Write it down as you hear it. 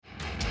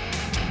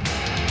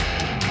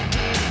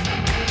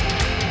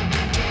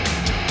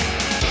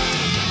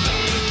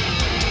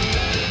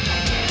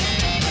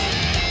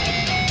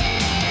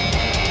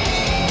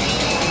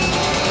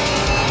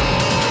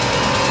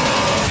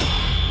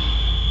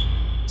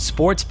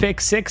Sports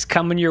Pick 6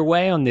 coming your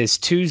way on this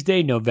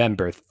Tuesday,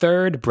 November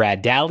 3rd.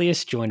 Brad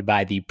Dalius, joined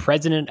by the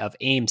president of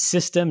AIM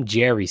System,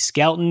 Jerry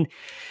Skelton.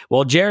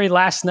 Well, Jerry,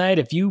 last night,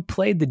 if you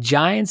played the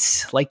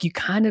Giants like you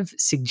kind of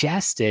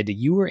suggested,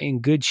 you were in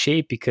good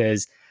shape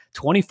because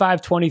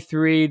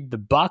 25-23, the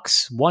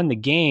Bucks won the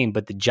game,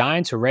 but the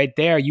Giants were right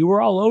there. You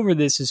were all over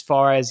this as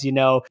far as,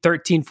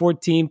 13,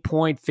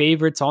 14-point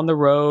favorites on the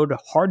road.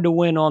 Hard to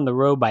win on the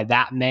road by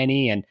that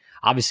many, and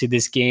obviously,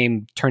 this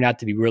game turned out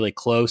to be really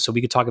close, so we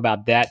could talk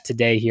about that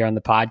today here on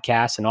the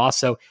podcast. And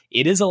also,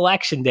 it is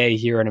election day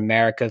here in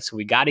America, so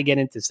we got to get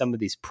into some of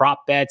these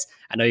prop bets.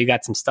 I know you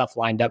got some stuff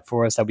lined up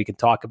for us that we can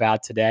talk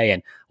about today,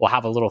 and we'll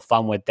have a little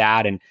fun with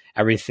that and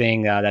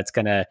everything that's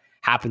going to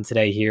happen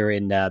today here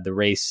in the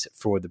race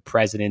for the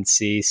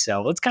presidency.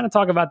 So let's kind of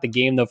talk about the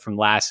game, though, from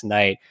last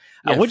night.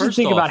 What did you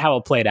think about how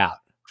it played out?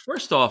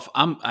 First off,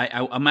 I'm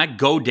at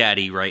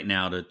GoDaddy right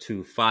now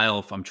to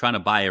file. I'm trying to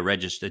buy a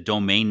registered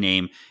domain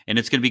name, and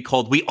it's going to be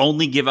called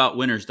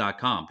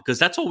WeOnlyGiveOutWinners.com because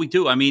that's all we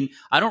do. I mean,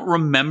 I don't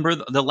remember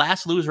the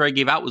last loser I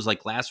gave out was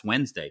like last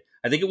Wednesday.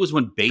 I think it was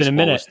when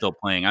baseball was still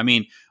playing. I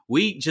mean,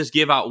 we just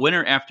give out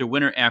winner after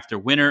winner after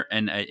winner,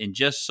 and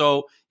just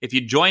so if you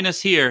join us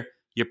here,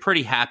 you're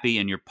pretty happy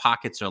and your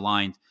pockets are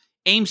lined.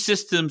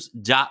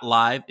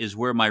 AimSystems.live is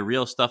where my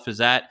real stuff is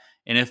at.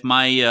 And if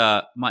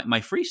my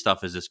my free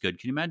stuff is this good,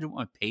 can you imagine what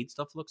my paid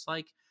stuff looks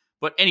like?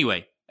 But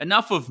anyway,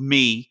 enough of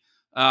me.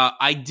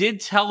 I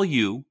did tell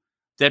you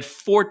that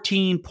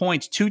 14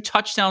 points, 2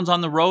 touchdowns on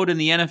the road in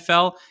the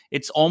NFL,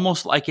 it's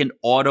almost like an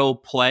auto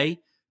play.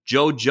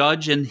 Joe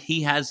Judge and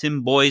he has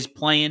him boys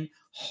playing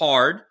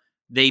hard.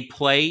 They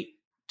play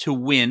to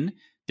win.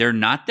 They're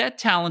not that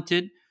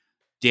talented.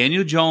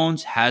 Daniel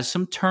Jones has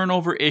some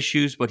turnover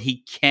issues, but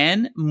he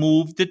can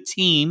move the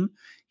team.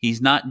 He's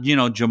not,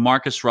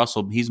 Jamarcus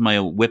Russell. He's my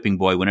whipping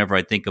boy whenever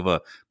I think of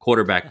a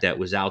quarterback that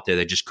was out there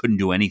that just couldn't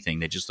do anything.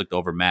 They just looked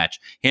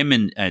overmatched. Him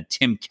and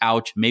Tim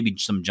Couch, maybe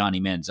some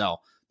Johnny Manziel.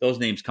 Those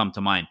names come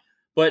to mind.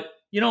 But,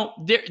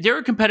 they're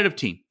a competitive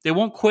team. They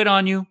won't quit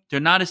on you.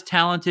 They're not as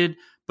talented.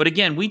 But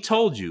again, we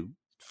told you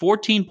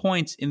 14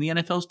 points in the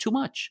NFL is too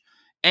much.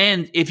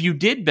 And if you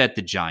did bet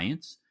the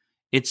Giants,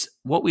 it's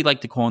what we like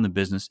to call in the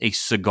business a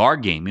cigar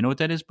game. You know what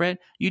that is, Brad?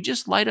 You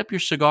just light up your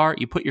cigar,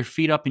 you put your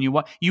feet up, and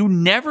you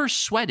never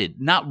sweated,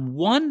 not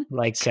one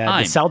like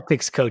time. The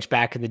Celtics coach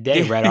back in the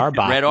day, Red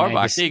Auerbach. Red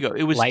Auerbach, there you go.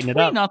 It was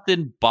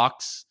 3-0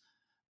 Bucks,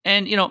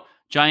 and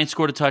Giants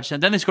scored a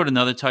touchdown. Then they scored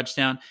another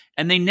touchdown,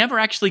 and they never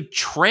actually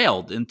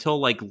trailed until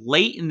like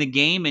late in the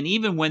game. And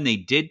even when they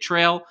did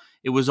trail,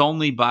 it was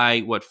only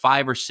by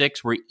 5 or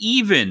 6. Where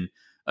even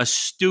a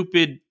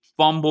stupid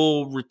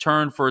fumble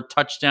return for a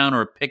touchdown or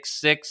a pick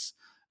six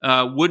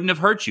wouldn't have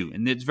hurt you.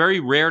 And it's very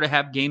rare to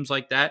have games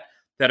like that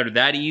are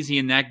that easy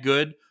and that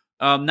good.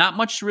 Not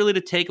much really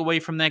to take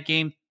away from that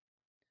game.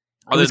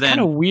 It was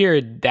kind of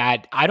weird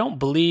that I don't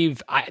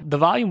believe the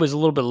volume was a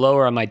little bit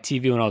lower on my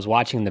TV when I was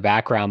watching in the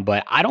background,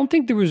 but I don't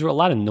think there was a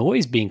lot of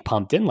noise being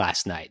pumped in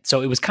last night.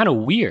 So it was kind of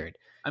weird.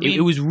 I mean,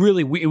 it was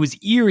really it was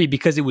eerie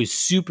because it was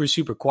super,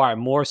 super quiet,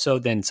 more so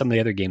than some of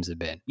the other games have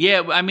been.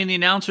 Yeah, I mean, the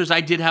announcers,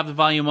 I did have the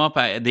volume up.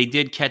 They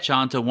did catch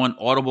on to one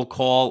audible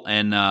call,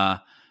 and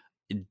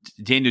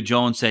Daniel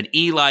Jones said,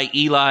 Eli,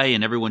 Eli,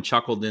 and everyone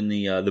chuckled in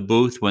the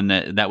booth when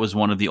that was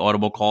one of the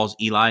audible calls,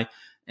 Eli.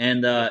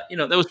 And, that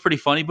was pretty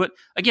funny. But,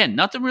 again,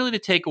 nothing really to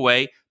take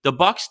away. The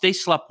Bucs, they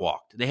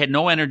sleptwalked. They had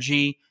no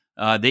energy.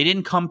 They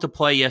didn't come to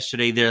play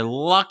yesterday. They're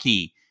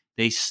lucky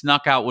they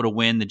snuck out with a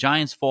win. The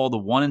Giants fall to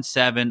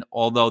 1-7,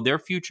 although their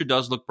future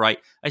does look bright.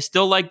 I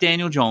still like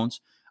Daniel Jones.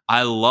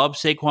 I love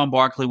Saquon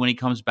Barkley when he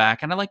comes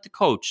back, and I like the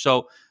coach.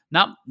 So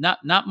not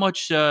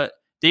much.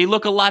 They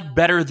look a lot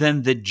better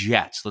than the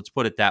Jets. Let's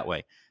put it that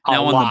way.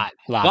 Now, on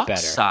the Bucs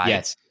better. side,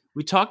 yes,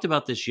 we talked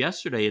about this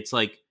yesterday. It's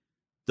like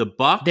the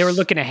Bucs. They were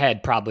looking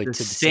ahead probably to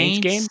the Saints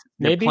game.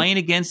 Maybe? They're playing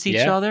against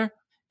each other.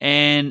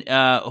 And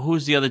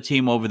who's the other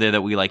team over there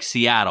that we like?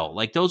 Seattle.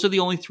 Like those are the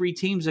only 3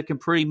 teams that can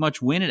pretty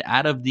much win it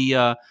out of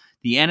the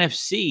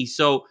NFC.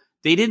 So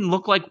they didn't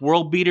look like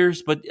world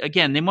beaters, but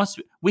again,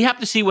 we have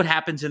to see what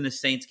happens in the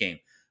Saints game.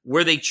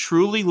 Were they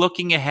truly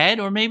looking ahead,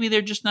 or maybe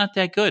they're just not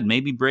that good?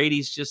 Maybe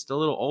Brady's just a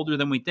little older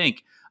than we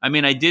think. I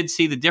mean, I did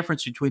see the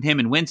difference between him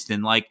and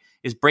Winston. Like,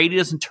 is Brady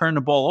doesn't turn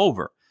the ball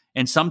over,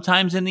 and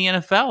sometimes in the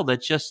NFL,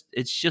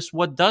 it's just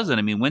what does it.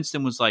 I mean,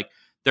 Winston was like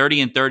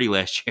 30-30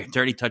 last year,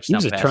 30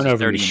 touchdown passes,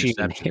 30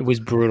 interceptions. It was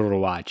brutal to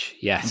watch.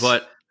 Yes,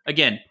 but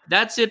again,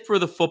 that's it for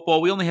the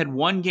football. We only had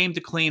one game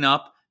to clean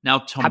up. Now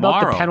tomorrow, how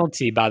about the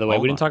penalty? By the way,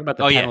 we didn't talk about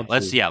the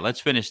penalty. Let's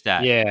finish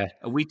that. Yeah,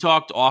 we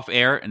talked off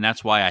air, and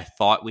that's why I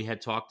thought we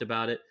had talked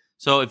about it.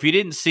 So if you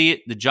didn't see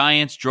it, the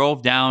Giants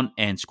drove down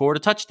and scored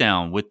a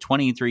touchdown with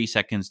 23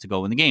 seconds to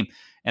go in the game,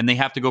 and they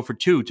have to go for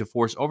 2 to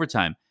force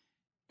overtime.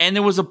 And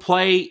there was a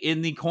play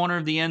in the corner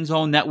of the end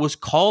zone that was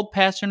called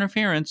pass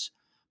interference,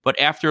 but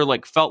after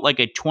felt like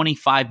a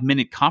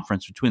 25-minute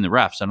conference between the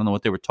refs, I don't know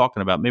what they were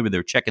talking about. Maybe they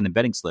were checking the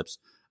betting slips.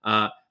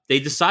 They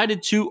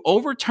decided to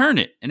overturn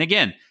it, and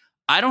again,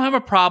 I don't have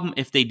a problem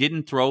if they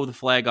didn't throw the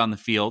flag on the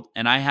field,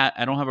 and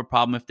I don't have a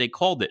problem if they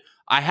called it.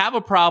 I have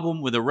a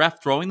problem with a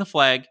ref throwing the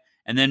flag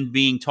and then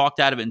being talked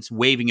out of it and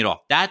waving it off.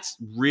 That's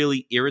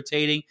really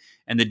irritating.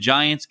 And the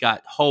Giants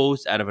got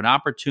hosed out of an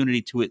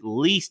opportunity to at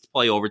least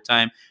play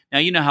overtime. Now,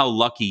 you know how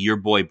lucky your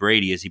boy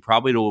Brady is. He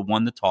probably would have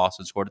won the toss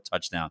and scored a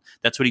touchdown.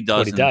 That's what he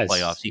does in the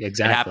playoffs.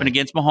 Exactly. It happened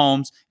against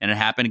Mahomes, and it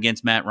happened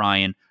against Matt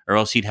Ryan, or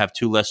else he'd have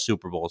 2 less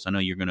Super Bowls. I know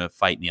you're going to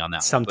fight me on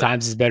that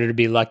Sometimes it's better to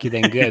be lucky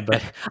than good.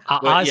 But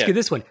I'll ask you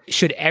this one.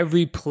 Should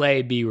every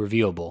play be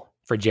reviewable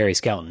for Jerry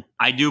Skelton?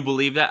 I do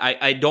believe that.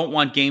 I don't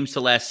want games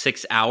to last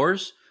 6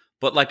 hours.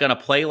 But like on a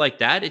play like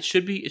that, it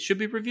should be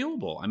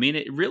reviewable. I mean,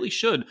 it really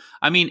should.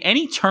 I mean,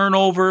 any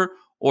turnover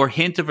or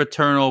hint of a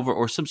turnover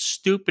or some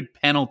stupid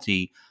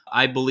penalty,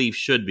 I believe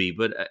should be.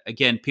 But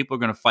again, people are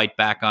going to fight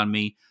back on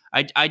me.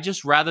 I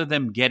just rather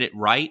them get it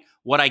right.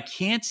 What I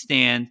can't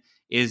stand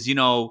is,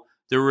 the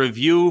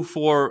review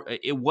for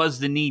it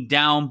was the knee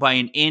down by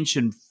an inch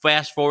and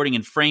fast forwarding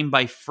and frame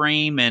by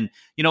frame. And,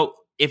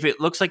 if it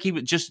looks like he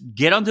would just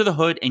get under the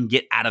hood and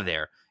get out of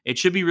there. It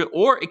should be,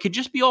 or it could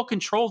just be all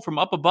controlled from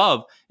up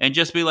above and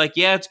just be like,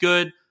 yeah, it's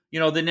good.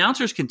 The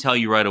announcers can tell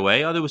you right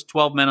away, oh, there was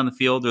 12 men on the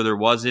field, or there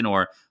wasn't,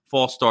 or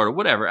false start, or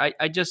whatever.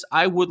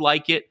 I would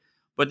like it.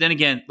 But then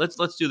again,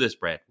 let's do this,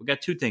 Brad. We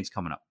got 2 things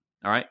coming up.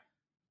 All right.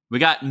 We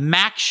got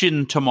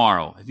Maction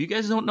tomorrow. If you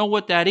guys don't know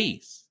what that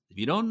is, if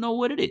you don't know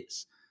what it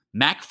is,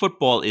 MAC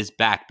football is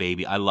back,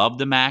 baby. I love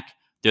the MAC.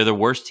 They're the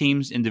worst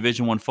teams in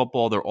Division I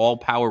football. They're all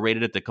power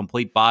rated at the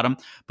complete bottom,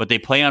 but they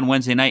play on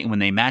Wednesday night, and when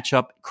they match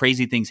up,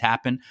 crazy things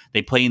happen.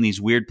 They play in these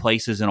weird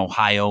places in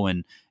Ohio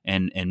and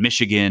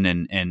Michigan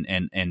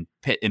and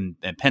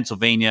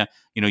Pennsylvania.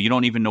 You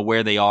don't even know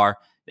where they are.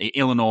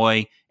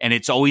 Illinois, and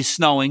it's always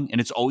snowing, and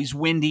it's always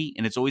windy,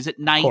 and it's always at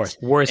night. Of course,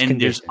 worst and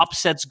conditions. There's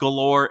upsets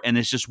galore, and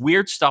there's just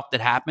weird stuff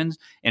that happens,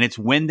 and it's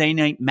Wednesday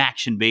night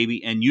action,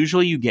 baby. And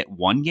usually you get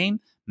 1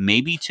 game,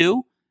 maybe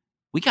 2.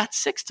 We got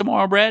 6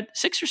 tomorrow, Brad,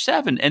 6 or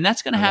 7, and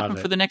that's going to happen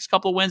for the next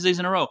couple of Wednesdays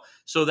in a row.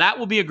 So that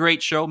will be a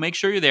great show. Make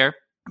sure you're there.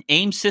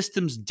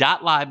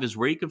 aimsystems.live is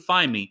where you can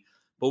find me.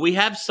 But we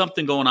have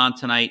something going on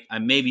tonight.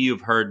 Maybe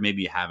you've heard,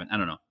 maybe you haven't. I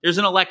don't know. There's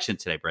an election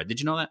today, Brad. Did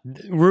you know that?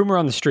 Rumor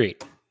on the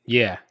street.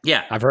 Yeah.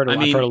 I've heard a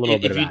little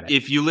bit about it.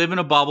 If you live in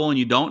a bubble and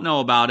you don't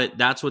know about it,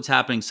 that's what's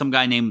happening. Some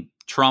guy named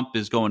Trump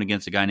is going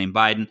against a guy named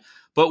Biden.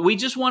 But we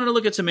just wanted to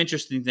look at some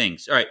interesting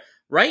things. All right.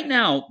 Right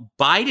now,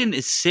 Biden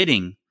is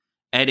sitting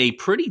at a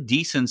pretty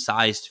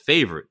decent-sized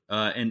favorite.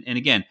 And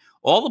again,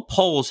 all the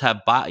polls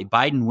have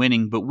Biden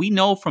winning, but we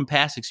know from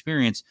past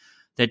experience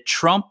that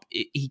Trump,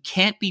 he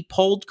can't be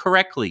polled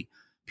correctly.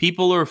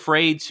 People are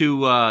afraid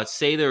to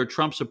say they're a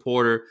Trump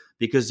supporter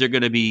because they're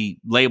going to be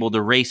labeled a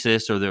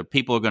racist, or the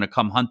people are going to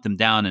come hunt them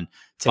down and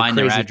find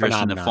their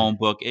address in the phone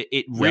book.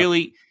 It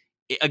really,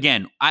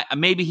 again,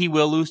 maybe he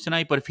will lose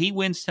tonight, but if he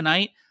wins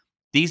tonight,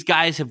 these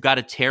guys have got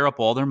to tear up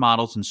all their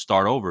models and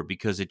start over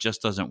because it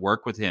just doesn't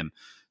work with him.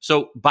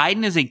 So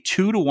Biden is a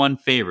 2-1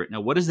 favorite.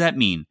 Now, what does that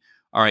mean?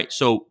 All right,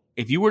 so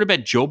if you were to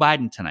bet Joe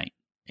Biden tonight,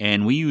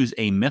 and we use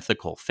a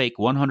mythical fake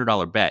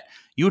 $100 bet,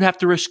 you would have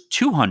to risk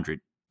 $200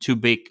 to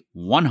make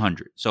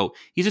 $100. So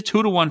he's a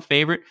 2-1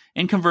 favorite.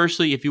 And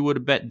conversely, if you would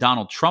have bet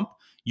Donald Trump,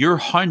 your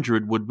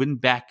 100 would win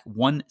back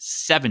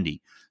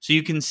 $170. So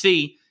you can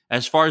see,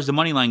 as far as the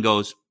money line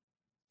goes,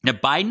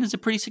 that Biden is a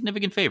pretty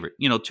significant favorite.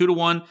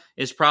 2-1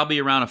 is probably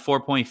around a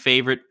 4-point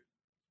favorite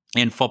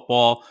in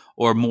football,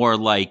 or more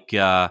like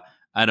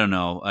I don't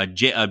know,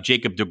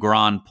 Jacob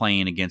DeGrom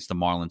playing against the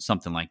Marlins,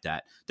 something like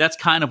that. That's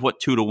kind of what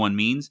 2-1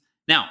 means.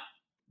 Now,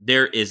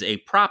 there is a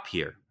prop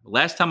here.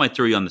 Last time I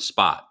threw you on the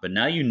spot, but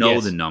now you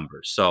know the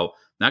numbers. So I'm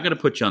not going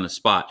to put you on the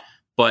spot.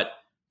 But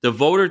the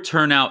voter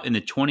turnout in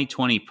the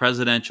 2020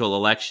 presidential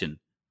election,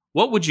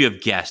 what would you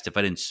have guessed if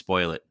I didn't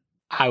spoil it?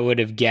 I would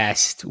have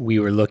guessed we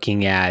were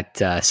looking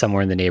at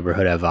somewhere in the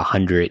neighborhood of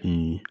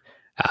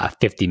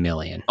 150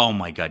 million. Oh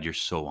my God, you're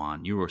so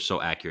on. You were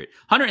so accurate.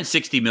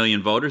 160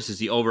 million voters is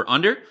the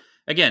over-under.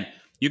 Again,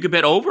 you could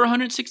bet over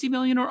 160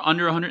 million or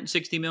under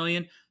 160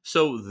 million.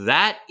 So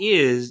that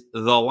is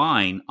the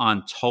line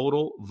on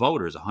total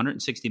voters,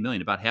 160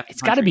 million, about half the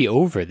It's got to be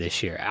over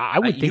this year. I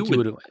would think you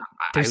would.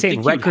 They're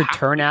saying record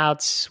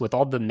turnouts with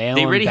all the mail-in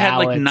ballots. They already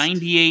ballots. had like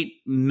 98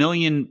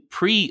 million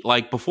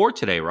before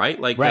today, right?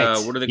 Like,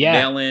 what are the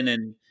mail-in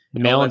and the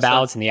mail-in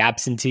ballots and the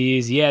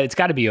absentees? Yeah, it's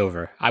got to be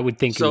over. I would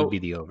think it would be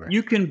the over.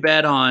 You can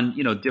bet on,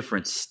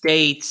 different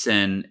states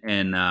and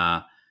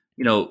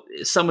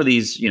some of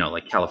these,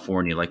 like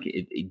California, like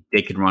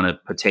they could run a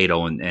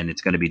potato and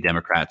it's going to be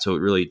Democrat. So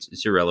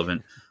it's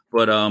irrelevant.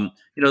 But,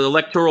 the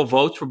electoral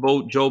votes for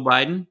Joe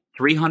Biden,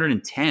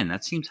 310.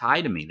 That seems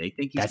high to me. They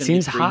think he's that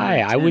seems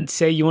high. I would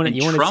say you want to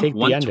take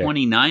the under.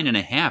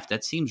 129.5.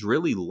 That seems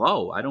really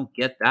low. I don't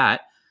get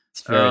that.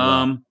 It's very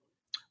low.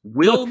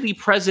 Will the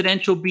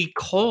presidential be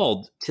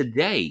called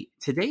today?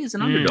 Today is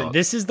an underdog.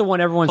 This is the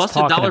one everyone's plus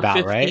talking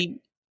about, right?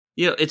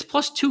 It's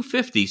plus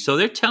 250. So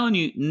they're telling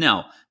you,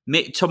 no,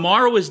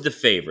 tomorrow is the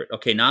favorite.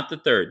 Okay, not the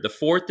 3rd. The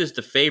 4th is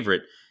the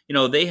favorite.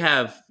 They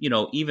have,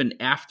 even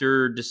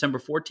after December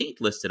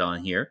 14th listed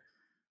on here.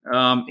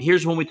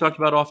 Here's one we talked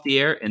about off the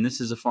air, and this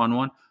is a fun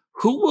one.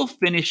 Who will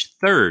finish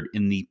 3rd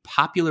in the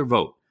popular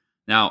vote?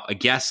 Now, I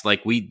guess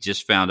like we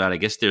just found out, I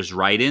guess there's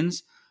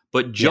write-ins,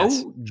 but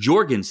Joe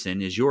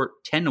Jorgensen is your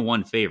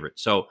 10-1 favorite.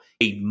 So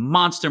a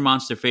monster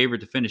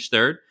favorite to finish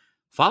third,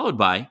 followed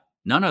by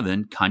none other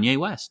than Kanye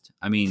West.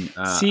 I mean,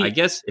 I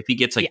guess if he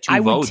gets like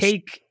two votes.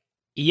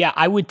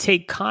 I would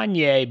take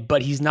Kanye,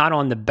 but he's not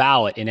on the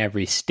ballot in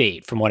every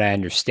state, from what I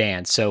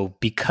understand. So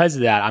because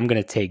of that, I'm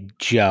going to take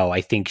Joe.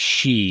 I think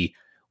she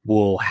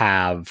will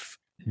have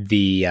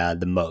the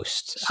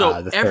most.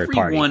 So the third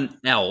everyone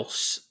party.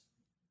 else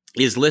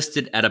is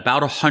listed at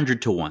about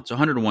 100 to 1. So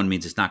 100 to 1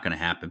 means it's not going to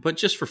happen. But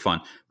just for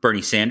fun,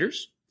 Bernie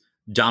Sanders,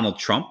 Donald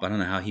Trump, I don't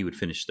know how he would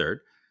finish third,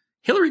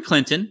 Hillary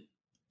Clinton,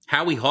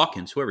 Howie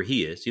Hawkins, whoever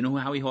he is. Do you know who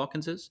Howie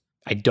Hawkins is?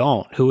 I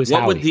don't. Who is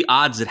What Howie? would the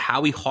odds that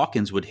Howie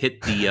Hawkins would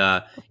hit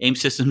the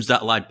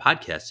AimSystems.live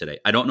podcast today?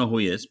 I don't know who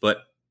he is, but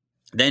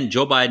then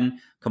Joe Biden,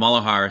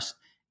 Kamala Harris,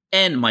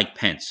 and Mike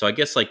Pence. So I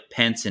guess like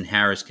Pence and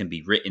Harris can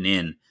be written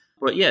in.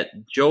 But yeah,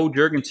 Joe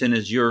Jorgensen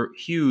is your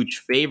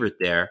huge favorite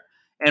there.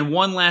 And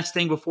one last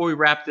thing before we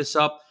wrap this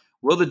up.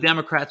 Will the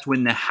Democrats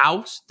win the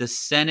House, the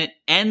Senate,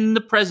 and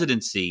the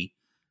presidency?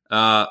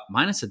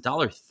 Minus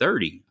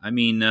 $1.30. I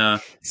mean, they're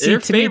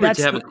favored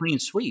to have a clean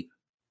sweep.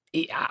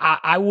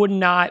 I would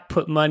not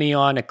put money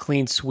on a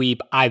clean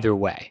sweep either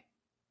way.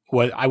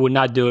 Well, I would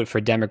not do it for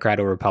Democrat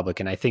or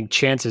Republican. I think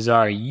chances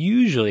are,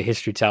 usually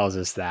history tells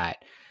us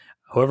that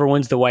whoever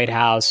wins the White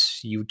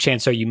House,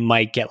 chances are you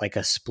might get like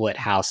a split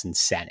House and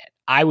Senate.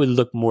 I would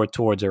look more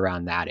towards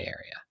around that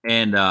area.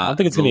 And I don't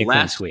think it's going to be a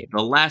clean sweep.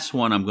 The last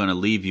one I'm going to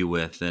leave you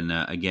with, and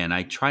again,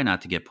 I try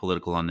not to get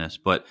political on this,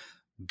 but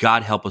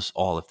God help us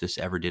all if this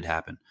ever did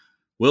happen.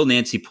 Will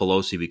Nancy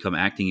Pelosi become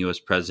acting U.S.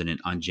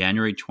 president on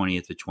January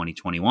 20th of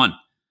 2021?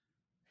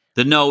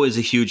 The no is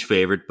a huge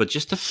favorite, but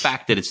just the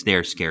fact that it's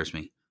there scares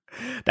me.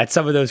 That's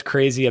some of those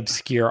crazy,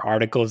 obscure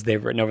articles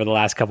they've written over the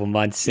last couple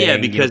months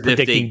saying, because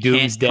predicting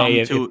doomsday.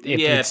 If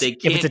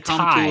it's a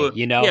tie,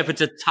 if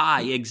it's a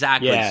tie,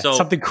 exactly. Yeah, so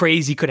something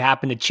crazy could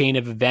happen, a chain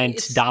of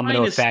events,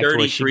 domino effect.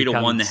 33 to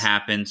 1 to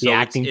happen. So the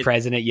acting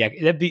president,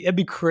 that'd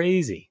be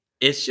crazy.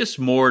 It's just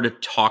more to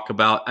talk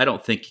about. I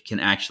don't think it can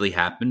actually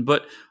happen,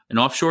 but an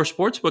offshore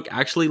sportsbook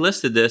actually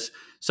listed this.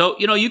 So,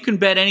 you can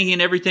bet anything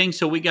and everything.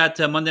 So we got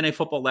Monday Night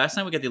Football last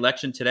night. We got the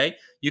election today.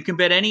 You can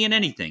bet any and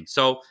anything.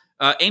 So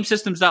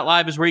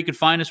AimSystems.live is where you can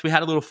find us. We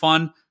had a little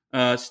fun.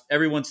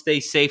 Everyone stay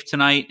safe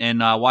tonight and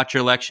watch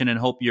your election and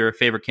hope your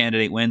favorite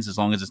candidate wins as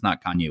long as it's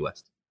not Kanye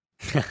West.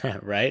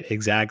 Right,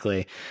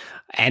 exactly.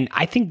 And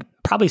I think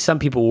probably some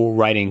people will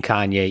write in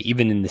Kanye,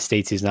 even in the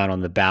states he's not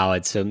on the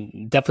ballot. So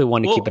definitely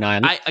want to keep an eye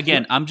on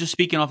it. I'm just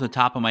speaking off the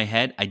top of my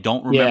head. I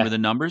don't remember the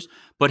numbers,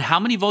 but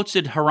how many votes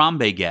did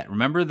Harambe get?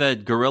 Remember the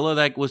gorilla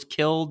that was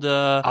killed?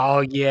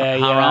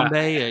 Harambe.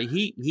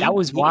 That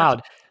was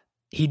wild.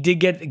 He did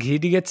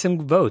get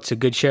some votes, a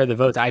good share of the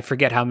votes. I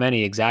forget how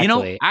many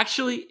exactly.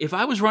 Actually, if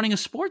I was running a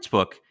sports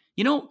book,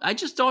 I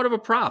just thought of a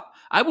prop.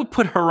 I would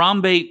put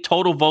Harambe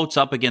total votes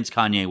up against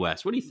Kanye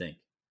West. What do you think?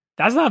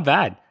 That's not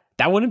bad.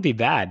 That wouldn't be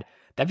bad.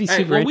 That'd be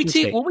super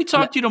interesting. When we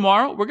talk to you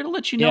tomorrow, we're going to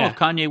let you know if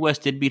Kanye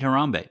West did beat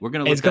Harambe. We're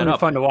going to look that up. It's going to be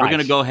fun to watch. We're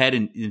going to go ahead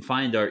and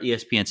find our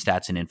ESPN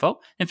stats and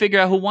info and figure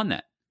out who won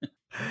that.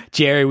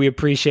 Jerry, we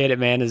appreciate it,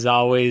 man, as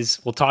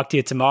always. We'll talk to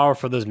you tomorrow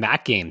for those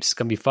MAC games. It's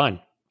going to be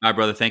fun. All right,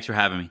 brother. Thanks for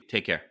having me.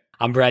 Take care.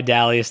 I'm Brad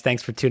Dalius.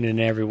 Thanks for tuning in,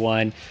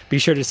 everyone. Be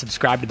sure to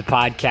subscribe to the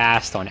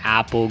podcast on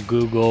Apple,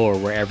 Google, or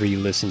wherever you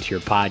listen to your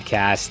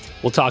podcast.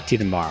 We'll talk to you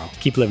tomorrow.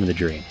 Keep living the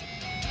dream.